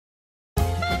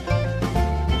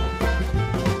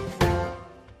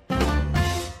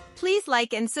Please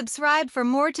like and subscribe for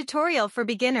more tutorial for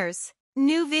beginners.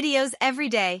 New videos every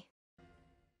day.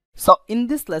 So in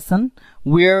this lesson,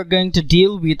 we're going to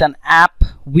deal with an app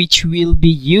which will be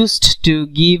used to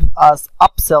give us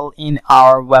upsell in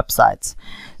our websites.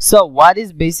 So what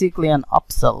is basically an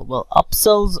upsell? Well,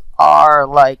 upsells are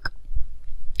like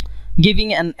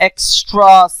giving an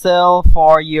extra sale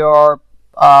for your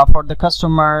for the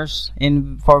customers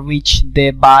for which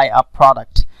they buy a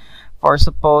product. For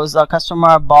suppose a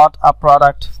customer bought a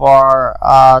product for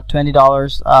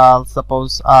 $20,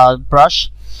 suppose a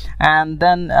brush, and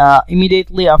then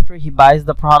immediately after he buys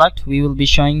the product, we will be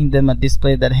showing them a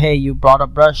display that, hey, you bought a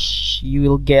brush, you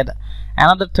will get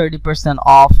another 30%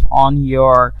 off on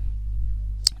your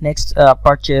next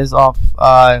purchase of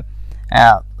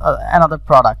another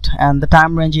product, and the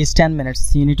time range is 10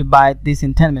 minutes. You need to buy this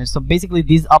in 10 minutes. So basically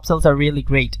these upsells are really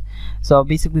great. So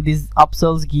basically these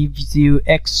upsells gives you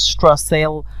extra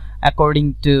sale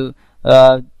according to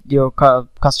your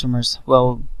customers.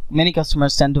 Well, many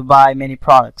customers tend to buy many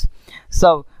products.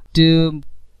 So to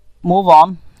move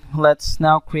on, let's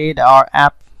now create our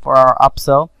app for our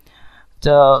upsell.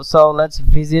 So let's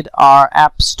visit our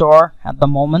app store at the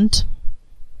moment.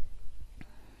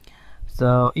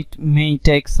 So it may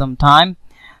take some time.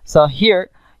 So here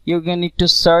you're going to need to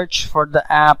search for the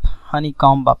app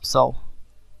Honeycomb Upsell,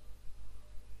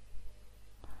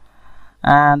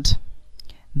 and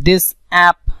this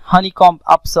app Honeycomb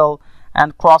Upsell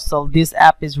and Cross-Sell, this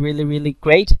app is really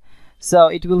great. So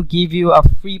it will give you a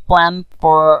free plan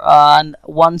for and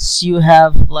once you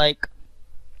have like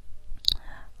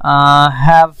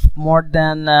have more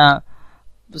than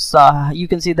so you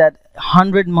can see that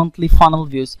 100 monthly funnel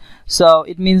views. So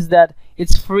it means that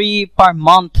it's free per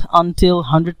month until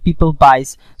 100 people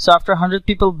buys. So after 100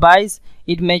 people buys,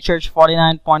 it may charge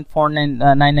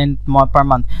 49.499 per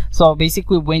month. So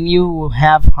basically when you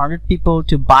have 100 people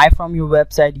to buy from your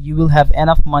website, you will have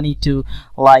enough money to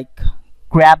like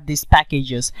grab these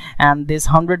packages. And this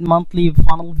 100 monthly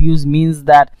funnel views means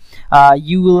that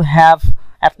you will have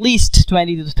at least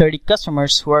 20 to 30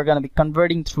 customers who are going to be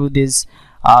converting through this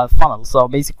funnel. So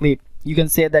basically you can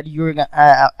say that you're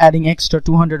adding extra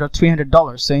 $200 or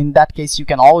 $300. So in that case, you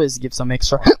can always give some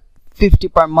extra 50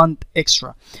 per month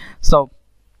extra. So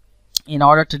in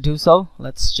order to do so,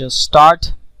 let's just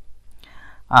start.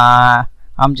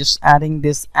 I'm just adding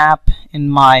this app in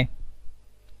my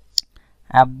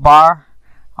app bar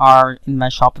or in my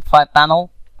Shopify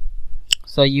panel.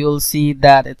 So you'll see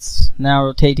that it's now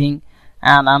rotating,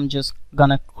 and I'm just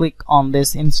gonna click on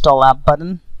this install app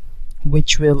button,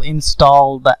 which will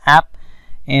install the app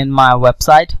in my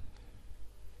website.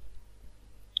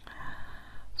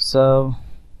 So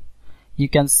you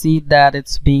can see that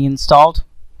it's being installed.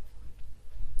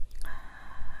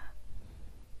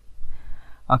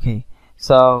 Okay,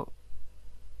 so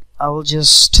I will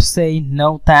just say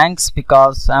no thanks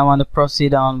because I want to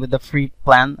proceed on with the free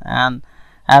plan, and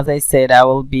as I said, I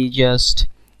will be just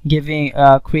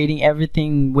creating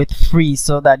everything with free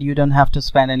so that you don't have to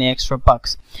spend any extra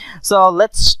bucks. So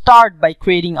let's start by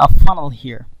creating a funnel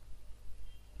here.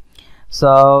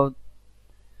 So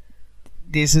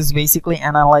this is basically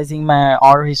analyzing my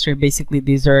order history. Basically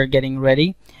these are getting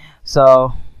ready.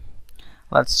 So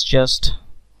let's just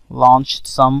launch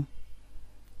some.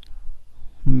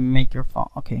 Make your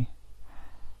funnel. Okay.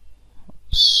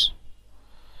 Oops.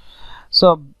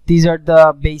 So these are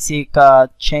the basic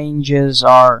changes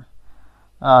or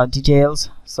details.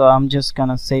 So I'm just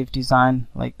gonna save design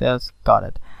like this. Got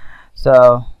it.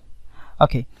 So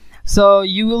okay, so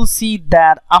you will see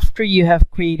that after you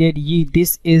have created,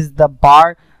 this is the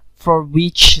bar for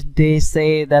which they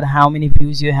say that how many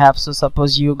views you have. So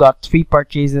suppose you got 3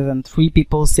 purchases and 3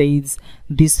 people says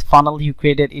this funnel you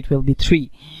created, it will be 3.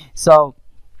 So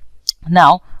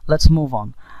now let's move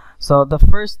on. So the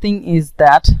first thing is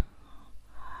that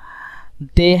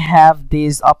they have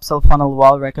this upsell funnel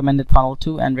 1, recommended funnel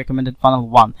 2, and recommended funnel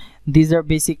 1. These are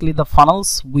basically the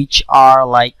funnels which are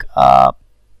like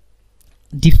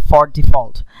for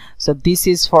default. So this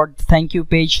is for thank you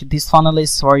page, this funnel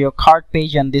is for your cart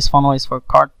page, and this funnel is for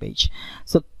cart page.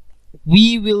 So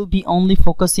we will be only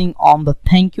focusing on the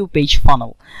thank you page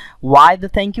funnel. Why the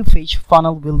thank you page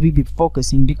funnel will we be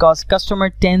focusing? Because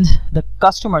the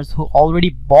customers who already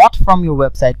bought from your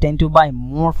website tend to buy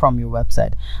more from your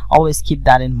website. Always keep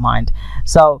that in mind.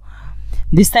 So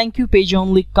this thank you page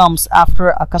only comes after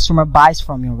a customer buys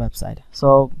from your website.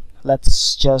 So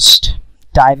let's just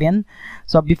dive in.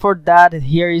 So before that,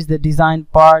 here is the design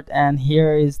part, and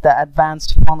here is the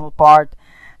advanced funnel part,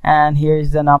 and here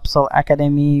is an Upsell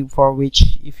Academy for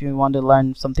which if you want to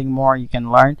learn something more you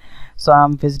can learn. So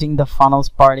I'm visiting the funnels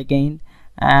part again,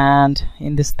 and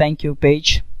in this thank you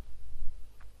page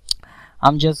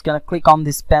I'm just gonna click on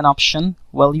this pen option.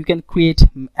 Well, you can create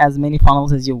as many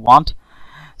funnels as you want.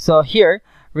 So here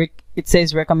it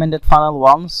says recommended funnel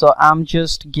 1, so I'm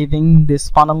just giving this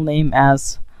funnel name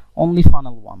as only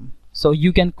funnel 1. So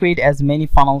you can create as many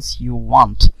funnels you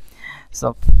want.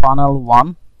 So funnel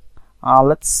 1,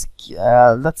 let's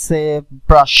say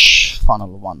brush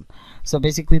funnel 1. So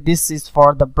basically this is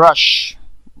for the brush.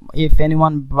 If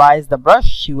anyone buys the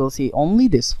brush, you will see only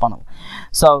this funnel.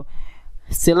 So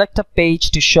select a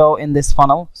page to show in this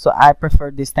funnel. So I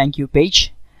prefer this thank you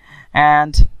page,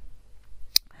 and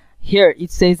here it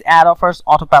says add offers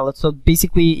autopilot. So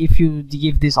basically if you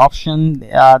give this option,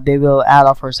 they will add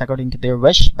offers according to their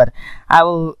wish, but I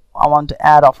want to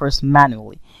add offers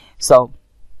manually. So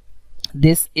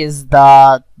this is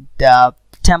the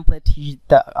template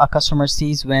a customer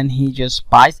sees when he just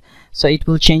buys, so it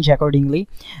will change accordingly.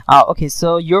 Okay,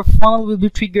 so your funnel will be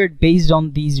triggered based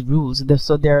on these rules.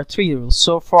 So there are 3 rules.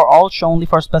 So for all, show only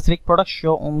for specific products,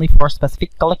 show only for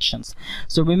specific collections.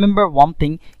 So remember one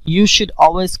thing, you should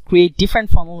always create different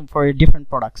funnel for different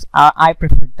products. I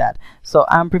prefer that, so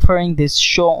I'm preferring this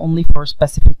show only for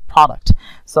specific product.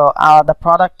 So the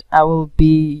product I will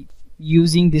be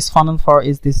using this funnel for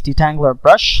is this detangler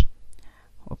brush.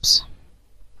 Oops.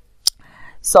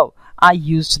 So I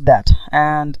used that,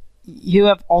 and you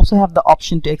also have the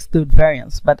option to exclude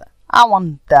variants, but I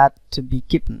want that to be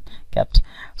kept.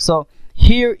 So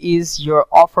here is your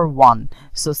offer 1.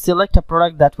 So select a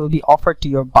product that will be offered to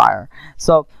your buyer.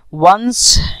 So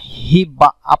once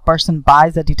a person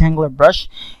buys a detangler brush,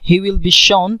 he will be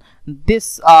shown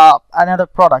this another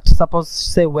product, suppose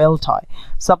say whale tie.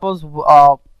 Suppose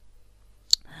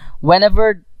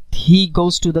whenever he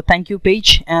goes to the thank you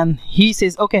page and he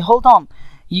says, okay, hold on,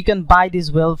 you can buy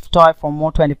this whale toy for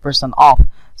more 20% off.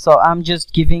 So I'm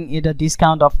just giving it a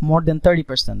discount of more than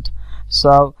 30%.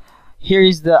 So here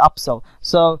is the upsell.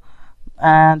 So,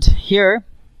 and here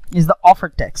is the offer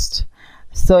text.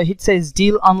 So it says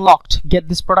deal unlocked, get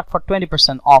this product for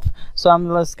 20% off. So I'm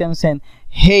just gonna say,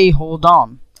 hey, hold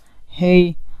on,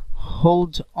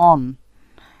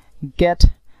 get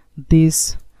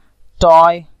this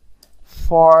toy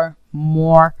for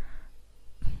more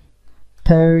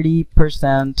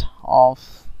 30%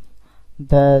 off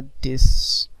the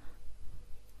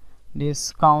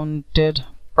discounted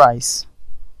price.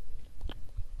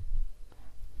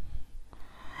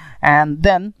 And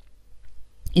then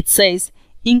it says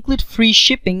include free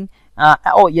shipping.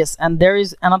 Oh yes, and there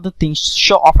is another thing,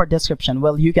 show offer description.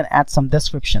 Well, you can add some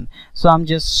description. So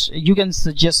you can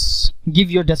just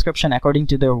give your description according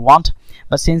to their want,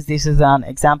 but since this is an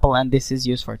example and this is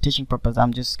used for teaching purpose,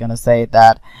 I'm just gonna say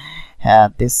that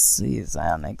this is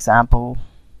an example.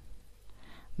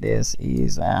 This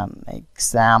is an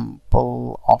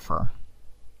example offer.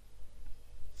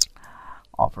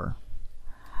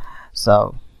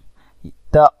 So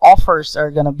the offers are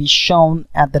gonna be shown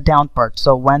at the down part.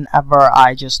 So whenever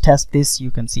I just test this, you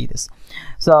can see this.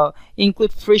 So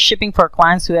include free shipping for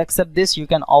clients who accept this. You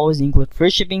can always include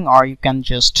free shipping, or you can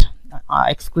just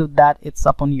exclude that. It's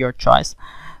upon your choice.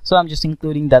 So I'm just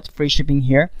including that free shipping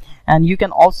here. And you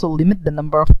can also limit the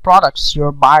number of products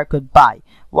your buyer could buy.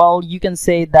 Well, you can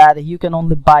say that you can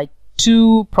only buy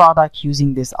 2 products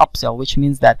using this upsell, which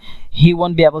means that he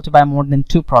won't be able to buy more than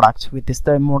 2 products with this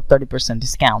more 30%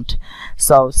 discount.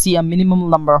 So see a minimum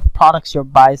number of products your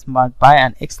buyers must buy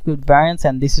and exclude variants,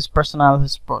 and this is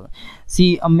personalized.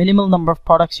 See a minimum number of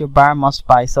products your buyer must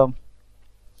buy. So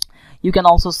you can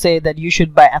also say that you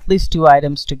should buy at least 2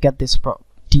 items to get this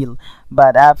deal,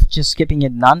 but I'm just skipping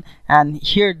it none. And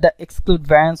here the exclude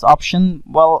variants option,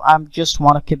 well, I just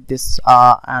want to keep this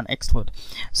and exclude.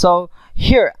 So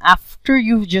here, after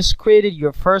you've just created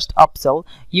your first upsell,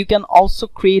 you can also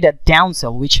create a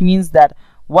downsell, which means that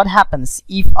what happens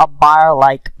if a buyer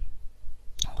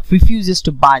refuses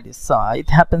to buy this. It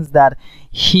happens that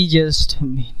he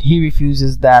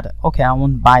refuses that, okay, I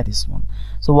won't buy this one.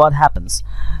 So what happens?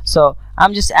 So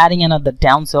I'm just adding another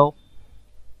downsell.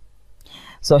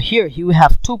 So here you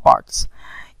have 2 parts,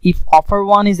 if offer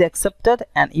 1 is accepted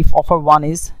and if offer 1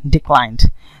 is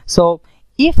declined. So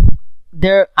if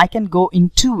I can go in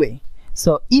 2 ways.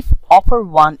 So if offer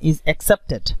 1 is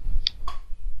accepted,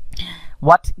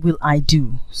 what will I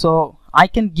do? So I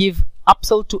can give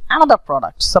upsell to another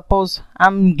product. Suppose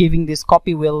I'm giving this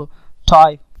copy wheel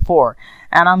toy 4,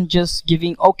 and I'm just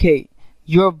giving, okay,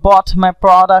 you bought my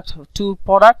product, 2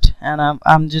 product, and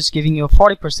I'm just giving you a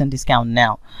 40% discount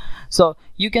now. So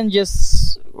you can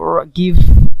just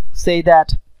say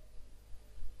that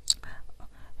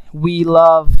we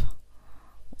love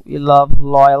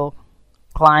loyal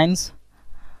clients,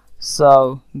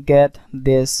 so get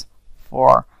this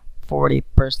for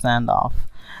 40% off.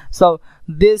 So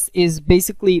this is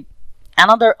basically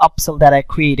another upsell that I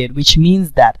created, which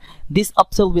means that this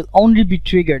upsell will only be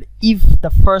triggered if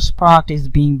the first product is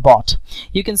being bought.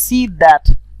 You can see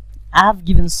that I have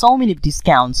given so many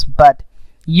discounts, but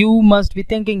you must be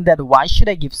thinking that why should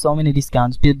I give so many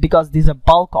discounts? Because these are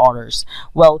bulk orders.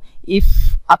 Well,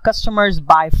 if a customers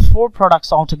buy 4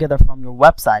 products altogether from your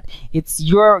website,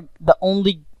 you're the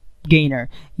only gainer,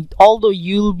 although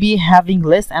you'll be having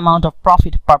less amount of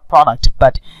profit per product.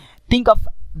 But think of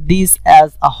this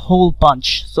as a whole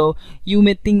bunch. So you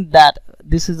may think that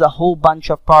this is a whole bunch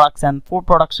of products and 4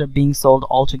 products are being sold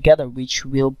altogether, which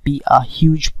will be a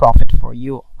huge profit for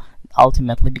you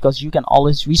ultimately, because you can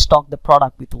always restock the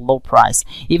product with a low price.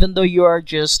 Even though you're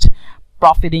just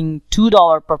profiting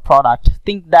 $2 per product,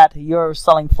 think that you're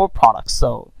selling 4 products,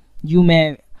 so you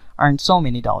may earn so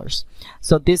many dollars.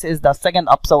 So this is the second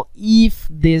upsell if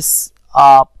this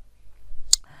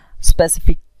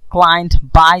specific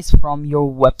client buys from your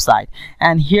website.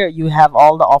 And here you have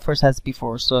all the offers as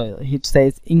before. So it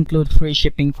says include free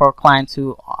shipping for clients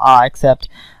who accept.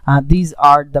 These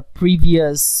are the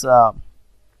previous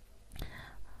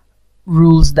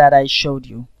rules that I showed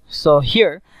you. So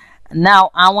here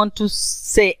now I want to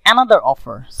say another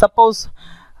offer. Suppose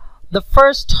the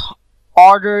first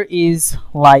order is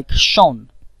like shown,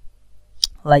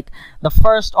 like the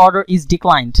first order is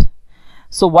declined.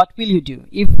 So what will you do?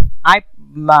 If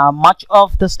much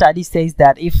of the study says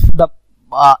that if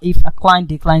a client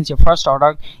declines your first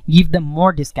order, give them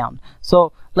more discount.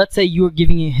 So let's say you're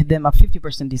giving them a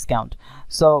 50% discount.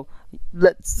 So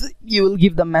you will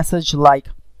give the message like,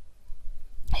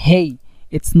 hey,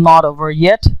 it's not over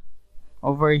yet.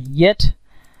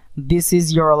 This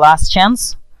is your last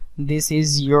chance. This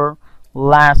is your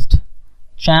last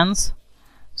chance.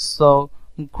 So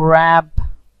grab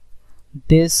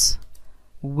this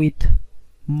with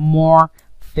more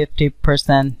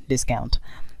 50% discount.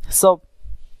 So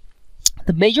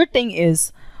the major thing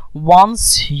is,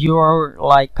 once your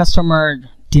customer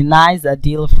denies a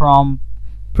deal from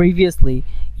previously,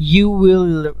 you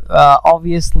will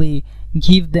obviously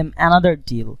give them another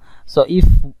deal. So if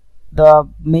the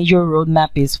major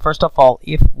roadmap is, first of all,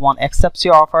 if one accepts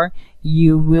your offer,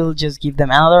 you will just give them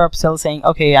another upsell saying,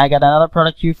 okay, I got another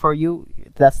product for you,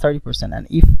 that's 30%. And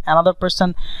if another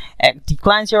person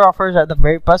declines your offers at the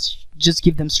very first, just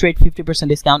give them straight 50%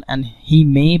 discount and he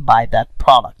may buy that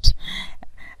product.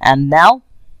 And now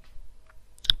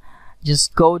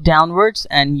just go downwards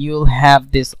and you'll have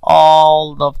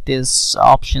all of these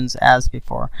options as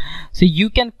before. So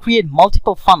you can create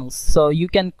multiple funnels. So you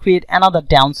can create another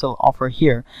downsell offer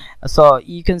here. So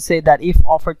you can say that if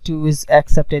offer 2 is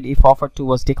accepted, if offer 2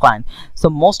 was declined. So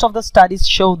most of the studies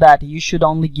show that you should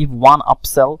only give one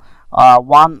upsell,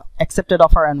 one accepted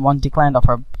offer and one declined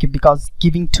offer, because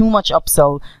giving too much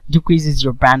upsell decreases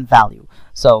your brand value.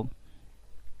 So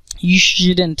you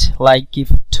shouldn't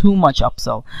give too much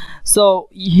upsell. So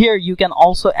here you can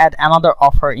also add another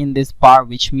offer in this bar,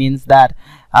 which means that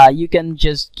you can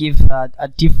just give a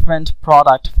different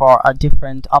product for a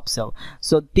different upsell.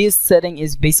 So this setting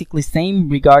is basically same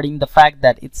regarding the fact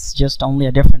that it's just only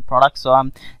a different product. So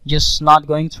I'm just not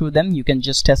going through them. You can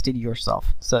just test it yourself.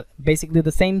 So basically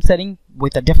the same setting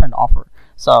with a different offer.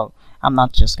 So I'm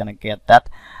not just gonna get that.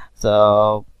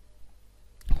 So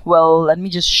well, let me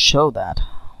just show that,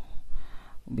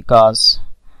 because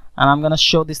I'm gonna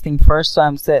show this thing first. So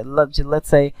let's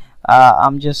say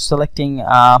I'm just selecting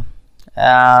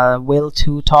whale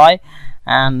 2 toy,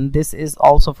 and this is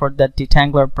also for that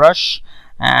detangler brush,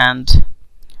 and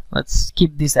let's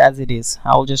keep this as it is.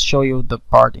 I'll just show you the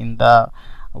part in the,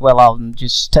 well, I'm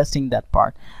just testing that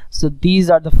part. So these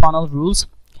are the funnel rules.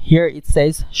 Here it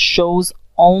says shows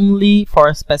only for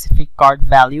a specific cart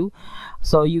value.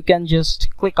 So you can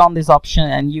just click on this option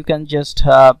and you can just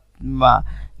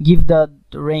give the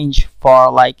range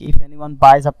for, if anyone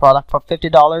buys a product for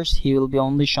 $50, he will be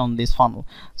only shown this funnel.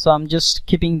 So I'm just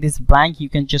keeping this blank. You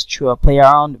can just play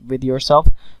around with yourself.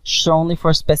 Show only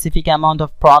for a specific amount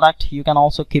of product. You can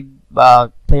also keep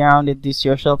play around with this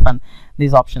yourself and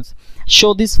these options.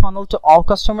 Show this funnel to all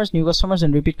customers, new customers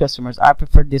and repeat customers. I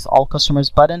prefer this all customers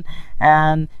button.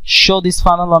 And show this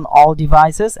funnel on all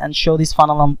devices, and show this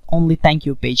funnel on only thank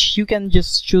you page. You can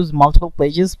just choose multiple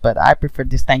pages, but I prefer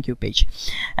this thank you page.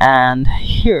 And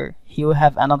here you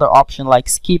have another option like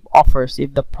skip offers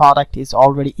if the product is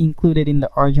already included in the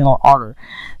original order.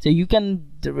 So you can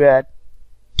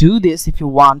do this if you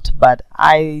want, but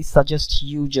I suggest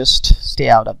you just stay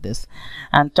out of this.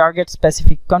 And target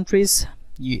specific countries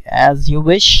as you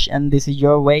wish, and this is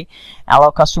your way. Allow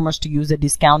customers to use a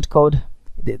discount code.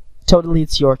 Totally,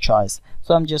 it's your choice.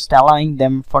 So I'm just allowing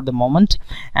them for the moment.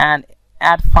 And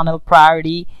add funnel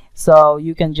priority. So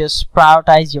you can just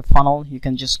prioritize your funnel. You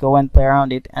can just go and play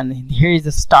around it, and here is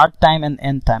the start time and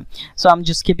end time. So I'm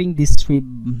just keeping these three.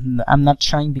 I'm not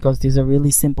showing because these are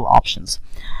really simple options.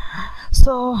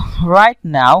 So right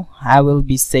now I will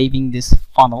be saving this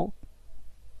funnel,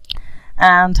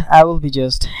 and I will be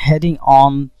just heading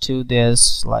on to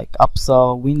this like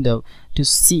upsell window to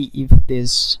see if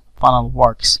this funnel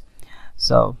works.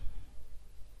 So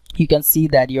you can see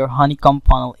that your honeycomb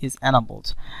funnel is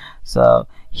enabled. So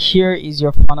here is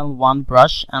your funnel 1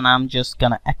 brush, and I'm just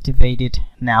gonna activate it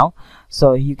now.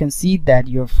 So you can see that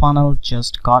your funnel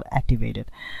just got activated.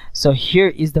 So here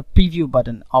is the preview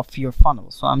button of your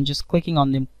funnel. So I'm just clicking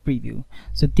on the preview.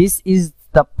 So this is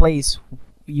the place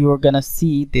you're gonna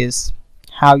see this,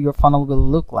 how your funnel will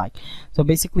look like. So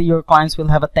basically your clients will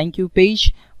have a thank you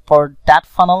page for that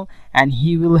funnel, and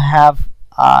he will have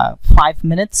 5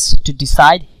 minutes to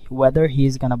decide whether he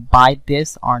is gonna buy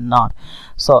this or not.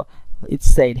 So it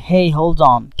said, hey, hold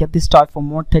on, get this toy for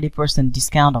more 30%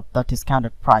 discount of the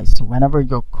discounted price. So whenever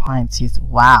your client sees,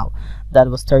 wow, that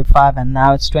was 35 and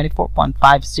now it's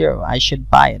 24.50, I should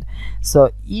buy it.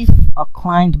 So if a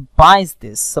client buys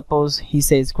this, suppose he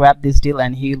says grab this deal,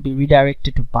 and he will be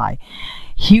redirected to buy,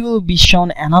 he will be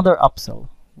shown another upsell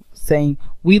saying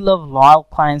we love loyal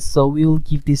clients, so we will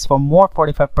give this for more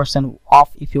 45%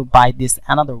 off if you buy this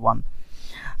another one.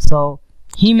 So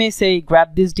he may say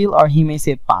grab this deal, or he may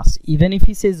say pass. Even if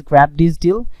he says grab this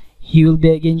deal, he will be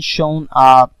again shown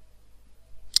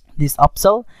this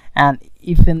upsell, and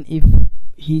even if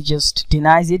he just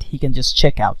denies it, he can just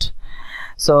check out.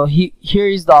 So here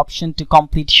is the option to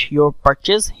complete your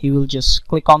purchase. He will just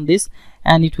click on this,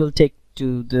 and it will take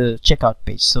to the checkout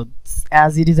page. So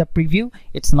as it is a preview,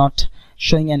 it's not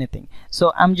showing anything.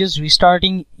 So I'm just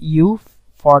restarting you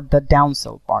for the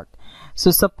downsell part.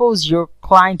 So suppose your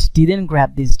client didn't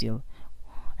grab this deal,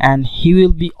 and he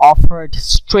will be offered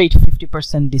straight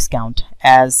 50% discount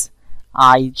as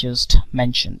I just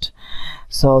mentioned.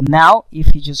 So now if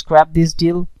he just grab this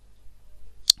deal,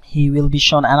 he will be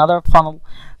shown another funnel.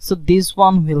 So this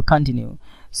one will continue.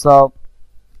 So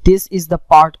this is the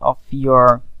part of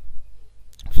your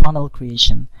funnel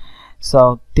creation.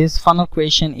 So this funnel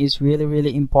creation is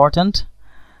really important.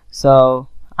 So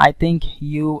I think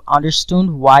you understood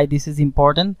why this is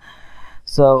important.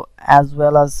 So as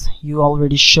well as you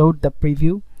already showed the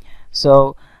preview.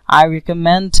 So I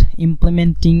recommend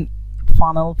implementing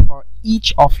funnel for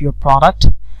each of your product.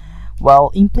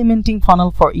 Well, implementing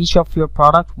funnel for each of your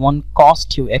product won't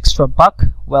cost you extra buck.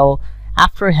 Well,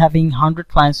 after having 100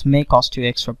 clients may cost you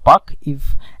extra buck.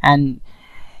 If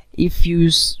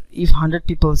 100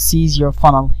 people sees your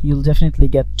funnel, you'll definitely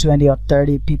get 20 or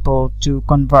 30 people to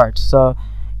convert. So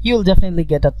you'll definitely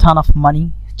get a ton of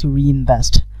money to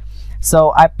reinvest.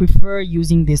 So I prefer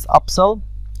using this upsell.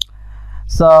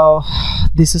 So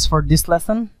this is for this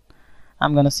lesson.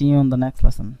 I'm gonna see you on the next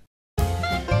lesson.